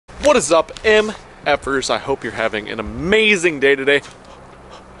What is up, MFers? I hope you're having an amazing day today.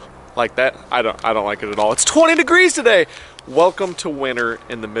 Like that? I don't like it at all. It's 20 degrees today. Welcome to winter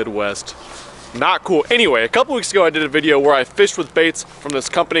in the Midwest. Not cool. Anyway, a couple weeks ago I did a video where I fished with baits from this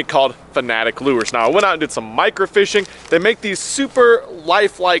company called Fanatic Lures. Now I went out and did some micro fishing. They make these super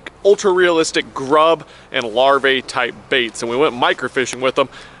lifelike, ultra realistic grub and larvae type baits, and we went micro fishing with them.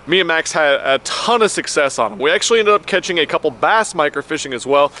 Me and Max had a ton of success on them. We actually ended up catching a couple bass micro fishing as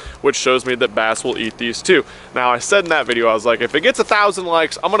well, which shows me that bass will eat these too. Now I said in that video, I was like, if it gets 1,000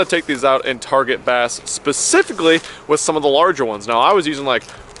 likes, I'm gonna take these out and target bass specifically with some of the larger ones. Now I was using like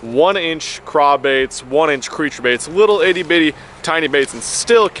 1-inch craw baits, 1-inch creature baits, little itty bitty tiny baits, and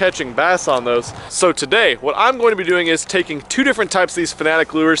still catching bass on those. So today, what I'm going to be doing is taking two different types of these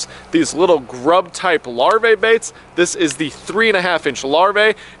Fanatic lures, these little grub type larvae baits. This is the 3.5-inch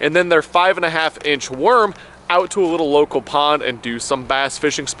larvae, and then their 5.5-inch worm, out to a little local pond and do some bass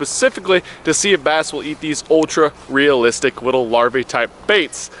fishing specifically to see if bass will eat these ultra realistic little larvae type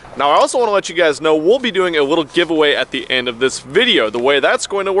baits. Now I also want to let you guys know we'll be doing a little giveaway at the end of this video. The way that's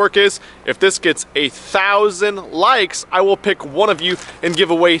going to work is if this gets 1,000 likes, I will pick one of you and give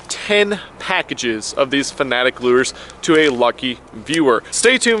away 10 packages of these Fanatic lures to a lucky viewer.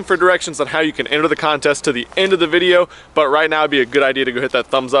 Stay tuned for directions on how you can enter the contest to the end of the video, but right now it'd be a good idea to go hit that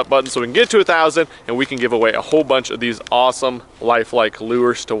thumbs up button so we can get to 1,000 and we can give away a whole bunch of these awesome lifelike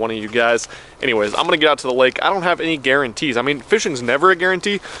lures to one of you guys. Anyways, I'm gonna get out to the lake. I don't have any guarantees. I mean, fishing's never a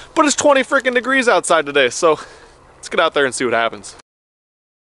guarantee, but it's 20 freaking degrees outside today, so let's get out there and see what happens.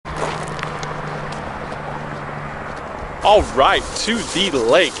 All right, to the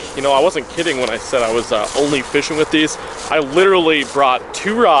lake. You know, I wasn't kidding when I said I was only fishing with these. I literally brought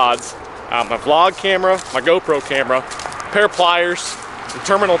 2 rods, my vlog camera, my GoPro camera, a pair of pliers, some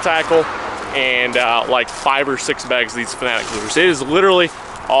terminal tackle, and like 5 or 6 bags of these Fanatic lures. It is literally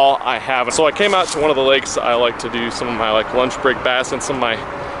all I have. So I came out to one of the lakes. I like to do some of my like lunch break bass and some of my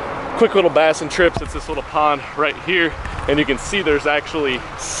quick little bass and trips. It's this little pond right here, and you can see there's actually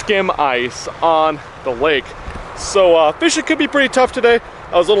skim ice on the lake. So fishing could be pretty tough today.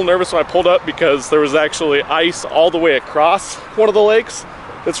 I was a little nervous when I pulled up because there was actually ice all the way across one of the lakes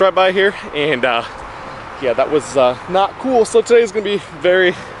that's right by here, and yeah, that was not cool. So today's gonna be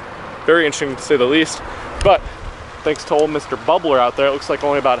very interesting to say the least, but thanks to old Mr. Bubbler out there, it looks like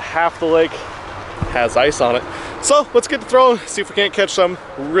only about half the lake has ice on it. So let's get to throwing, see if we can't catch some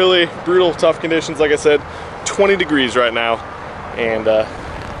really brutal, tough conditions. Like I said, 20 degrees right now, and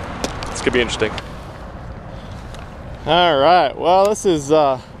it's gonna be interesting. All right, well, this is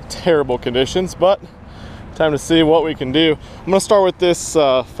terrible conditions, but time to see what we can do. I'm gonna start with this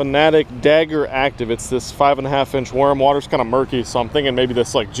Fanatic Dagger Active. It's this 5.5-inch worm. Water's kind of murky, so I'm thinking maybe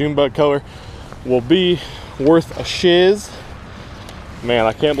this like June bug color will be worth a shiz. Man,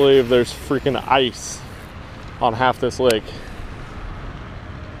 I can't believe there's freaking ice on half this lake.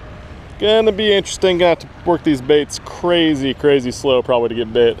 Gonna be interesting. Gonna have to work these baits crazy slow probably to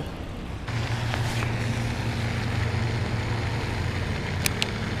get bit.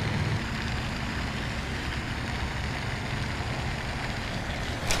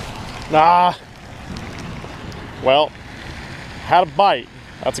 Nah. Well, had a bite.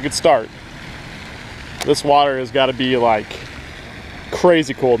 That's a good start. This water has got to be like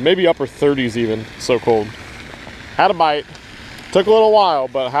crazy cold, maybe upper 30s even, so cold. Had a bite. Took a little while,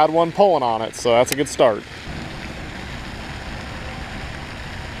 but had one pulling on it, so that's a good start.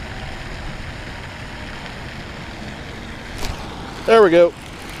 There we go.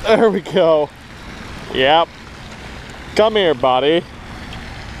 There we go. Yep. Come here, buddy.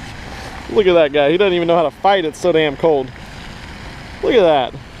 Look at that guy. He doesn't even know how to fight. It's so damn cold. Look at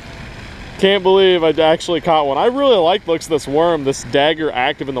that. Can't believe I actually caught one. I really like the looks of this worm, this Dagger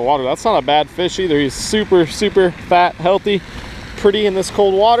Active in the water. That's not a bad fish either. He's super fat, healthy, pretty in this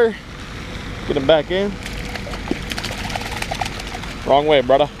cold water. Get him back in. Wrong way,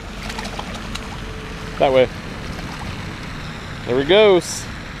 brother. That way. There he goes.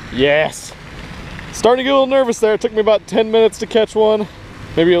 Yes. Starting to get a little nervous there. It took me about 10 minutes to catch one.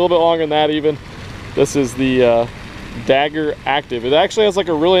 Maybe a little bit longer than that even. This is the Dagger Active. It actually has like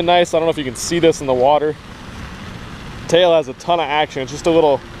a really nice, I don't know if you can see this in the water. Tail has a ton of action. It's just a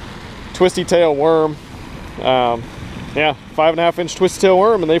little twisty tail worm. Yeah, 5.5-inch twisty tail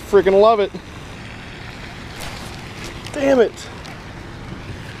worm, and they freaking love it. Damn it.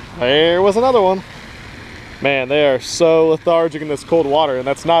 There was another one. Man, they are so lethargic in this cold water, and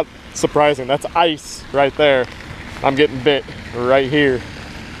that's not surprising. That's ice right there. I'm getting bit right here.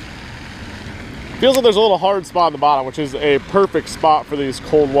 Feels like there's a little hard spot on the bottom, which is a perfect spot for these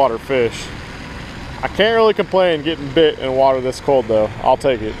cold water fish. I can't really complain getting bit in water this cold though. I'll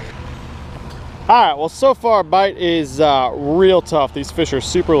take it. All right, well, so far bite is real tough. These fish are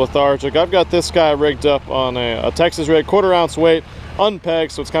super lethargic. I've got this guy rigged up on a Texas rig, 1/4 ounce weight,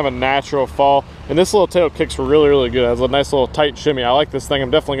 unpegged, so it's kind of a natural fall. And this little tail kicks really, really good. It has a nice little tight shimmy. I like this thing.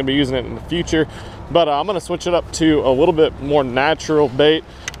 I'm definitely gonna be using it in the future. But I'm gonna switch it up to a little bit more natural bait.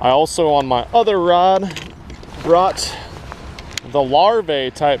 I also, on my other rod, brought the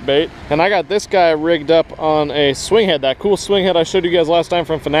larvae type bait, and I got this guy rigged up on a swing head, that cool swing head I showed you guys last time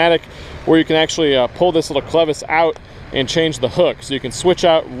from Fanatic, where you can actually pull this little clevis out and change the hook, so you can switch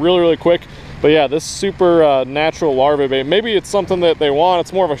out really, really quick. But yeah, this super natural larvae bait, maybe it's something that they want.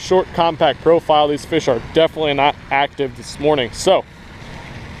 It's more of a short, compact profile. These fish are definitely not active this morning, so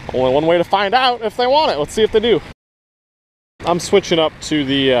only one way to find out if they want it. Let's see if they do. I'm switching up to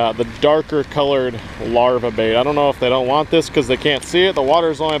the darker colored larva bait. I don't know if they don't want this because they can't see it. The water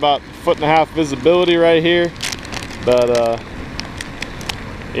is only about 1.5 foot visibility right here. But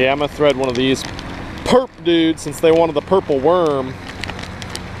yeah, I'm gonna thread one of these perp dudes since they wanted the purple worm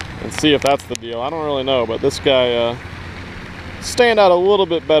and see if that's the deal. I don't really know, but this guy stand out a little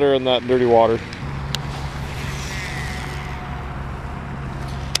bit better in that dirty water.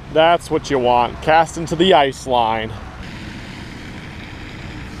 That's what you want. Cast into the ice line.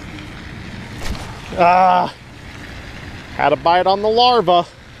 Had a bite on the larva.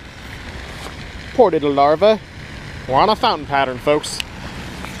 Poor little larva. We're on a fountain pattern, folks.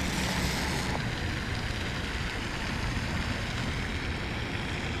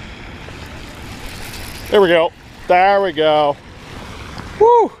 There we go. There we go.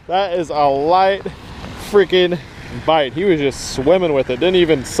 Woo! That is a light freaking bite. He was just swimming with it. Didn't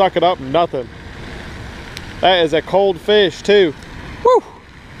even suck it up, nothing. That is a cold fish too. Woo!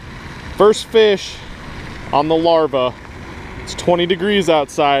 First fish on the larva. It's 20 degrees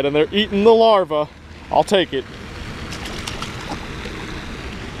outside and they're eating the larva. I'll take it.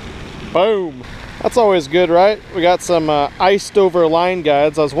 Boom. That's always good, right? We got some iced over line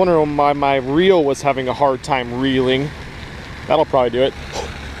guides. I was wondering why my reel was having a hard time reeling. That'll probably do it.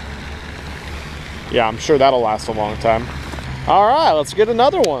 Yeah, I'm sure that'll last a long time. All right, let's get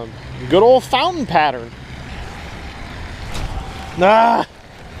another one. Good old fountain pattern. Ah!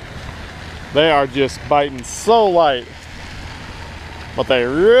 They are just biting so light, but they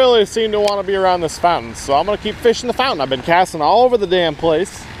really seem to want to be around this fountain. So I'm gonna keep fishing the fountain. I've been casting all over the damn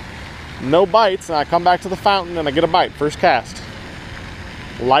place. No bites, and I come back to the fountain and I get a bite, first cast.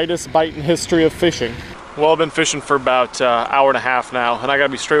 Lightest bite in history of fishing. Well, I've been fishing for about an hour and a half now, and I gotta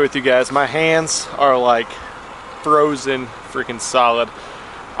be straight with you guys. My hands are like frozen freaking solid.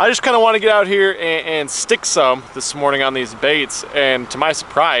 I just kind of want to get out here and stick some this morning on these baits, and to my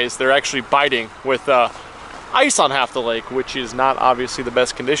surprise, they're actually biting with ice on half the lake, which is not obviously the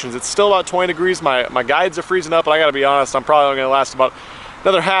best conditions. It's still about 20 degrees. My guides are freezing up, and I gotta be honest, I'm probably only gonna last about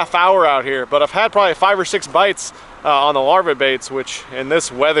another half hour out here, but I've had probably 5 or 6 bites on the larva baits, which in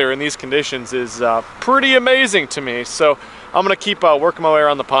this weather, in these conditions, is pretty amazing to me. So I'm gonna keep working my way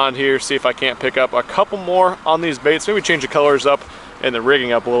around the pond here, see if I can't pick up a couple more on these baits, maybe change the colors up and the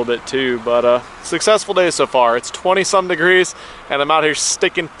rigging up a little bit too. But successful day so far. It's 20 some degrees and I'm out here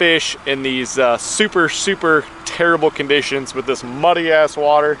sticking fish in these super terrible conditions with this muddy ass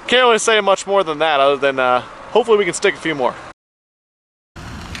water. Can't really say much more than that, other than hopefully we can stick a few more.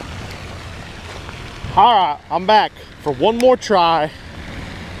 All right, I'm back for one more try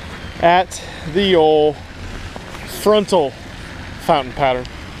at the old frontal fountain pattern.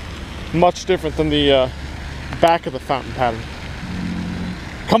 Much different than the back of the fountain pattern.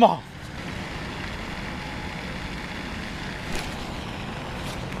 Come on.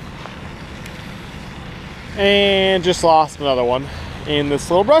 And just lost another one in this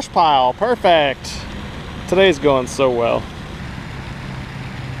little brush pile. Perfect. Today's going so well.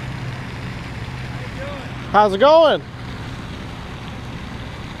 How's it going? If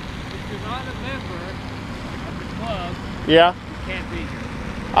you're not a member of the club, yeah, you can't be here.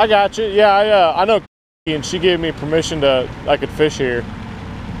 I got you. Yeah, I know, and she gave me permission I could fish here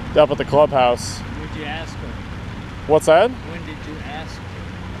up at the clubhouse. Would you ask her? What's that? When did you ask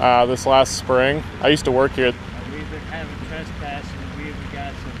her? This last spring. I used to work here. We've been having trespassing. We even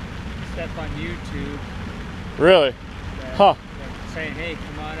got some stuff on YouTube. Really? Huh. Saying, hey,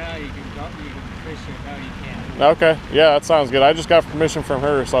 come on out. You can fish here. No, you can't. Okay. Yeah, that sounds good. I just got permission from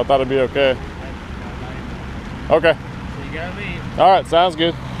her, so I thought it'd be okay. Okay. So you gotta leave. All right. Sounds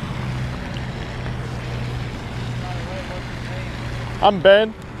good. I'm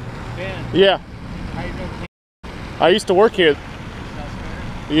Ben. Ben. Yeah. How you doing? I used to work here.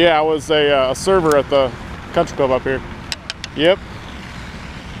 Yeah, I was a server at the country club up here. Yep.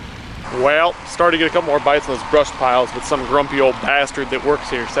 Well, started to get a couple more bites on those brush piles, but some grumpy old bastard that works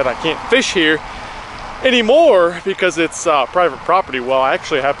here said I can't fish here anymore because it's private property. Well, I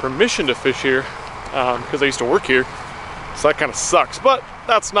actually have permission to fish here because I used to work here, so that kind of sucks. But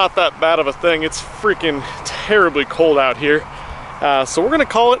that's not that bad of a thing. It's freaking terribly cold out here. So we're gonna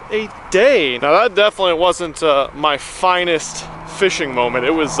call it a day. Now that definitely wasn't my finest fishing moment.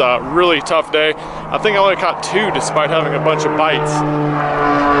 It was a really tough day. I think I only caught 2 despite having a bunch of bites.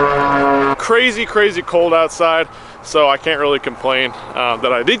 Crazy, crazy cold outside, so I can't really complain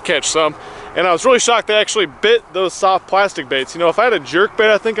that I did catch some. And I was really shocked they actually bit those soft plastic baits. You know, if I had a jerk bait,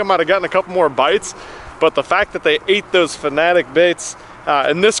 I think I might have gotten a couple more bites, but the fact that they ate those Fanatic baits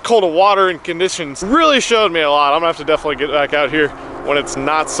in this cold of water and conditions really showed me a lot. I'm gonna have to definitely get back out here when it's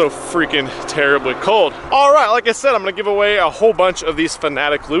not so freaking terribly cold. All right, like I said, I'm gonna give away a whole bunch of these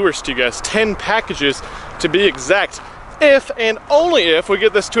Fanatic lures to you guys, 10 packages to be exact, if and only if we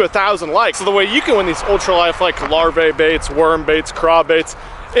get this to 1,000 likes. So the way you can win these ultralife like larvae baits, worm baits, craw baits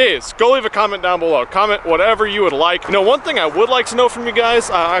is go leave a comment down below. Comment whatever you would like. You know, one thing I would like to know from you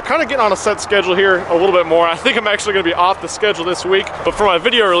guys, I kind of get on a set schedule here a little bit more. I think I'm actually going to be off the schedule this week, but for my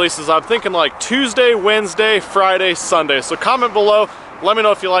video releases, I'm thinking like Tuesday, Wednesday, Friday, Sunday. So comment below. Let me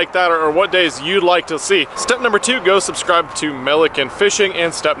know if you like that or what days you'd like to see. Step number 2, go subscribe to Milliken Fishing.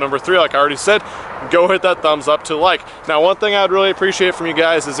 And step number 3, like I already said, go hit that thumbs up to like. Now, one thing I'd really appreciate from you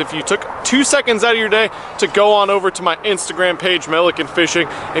guys is if you took 2 seconds out of your day to go on over to my Instagram page, Milliken Fishing,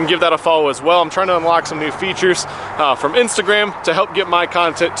 and give that a follow as well. I'm trying to unlock some new features from Instagram to help get my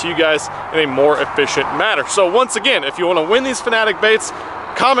content to you guys in a more efficient manner. So once again, if you want to win these Fanatic baits,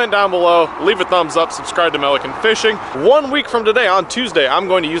 comment down below, leave a thumbs up, subscribe to Milliken Fishing. 1 week from today, on Tuesday, I'm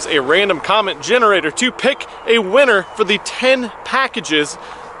going to use a random comment generator to pick a winner for the 10 packages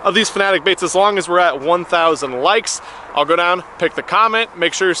of these Fanatic baits. As long as we're at 1,000 likes, I'll go down, pick the comment,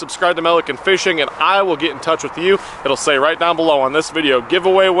 make sure you're subscribed to Milliken Fishing, and I will get in touch with you. It'll say right down below on this video,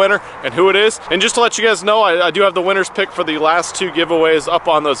 giveaway winner and who it is. And just to let you guys know, I do have the winners pick for the last 2 giveaways up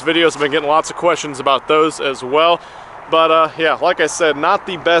on those videos. I've been getting lots of questions about those as well. But yeah, like I said, not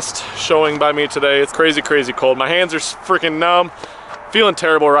the best showing by me today. It's crazy, crazy cold. My hands are freaking numb. Feeling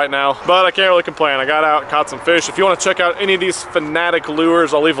terrible right now, but I can't really complain. I got out, caught some fish. If you want to check out any of these Fanatic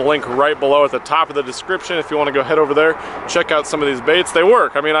lures, I'll leave a link right below at the top of the description. If you want to go head over there, check out some of these baits. They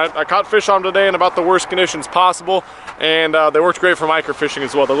work. I mean, I caught fish on them today in about the worst conditions possible, and they worked great for microfishing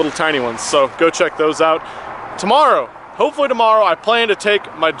as well, the little tiny ones. So go check those out. Tomorrow, hopefully tomorrow, I plan to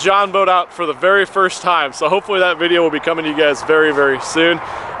take my John boat out for the very first time. So hopefully that video will be coming to you guys very, very soon.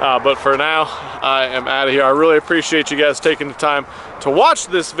 But for now, I am out of here. I really appreciate you guys taking the time to watch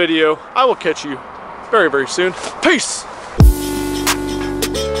this video. I will catch you very, very soon. Peace!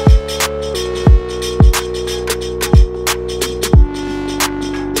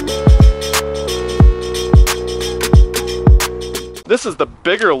 This is the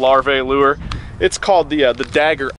bigger larvae lure. It's called the Dagger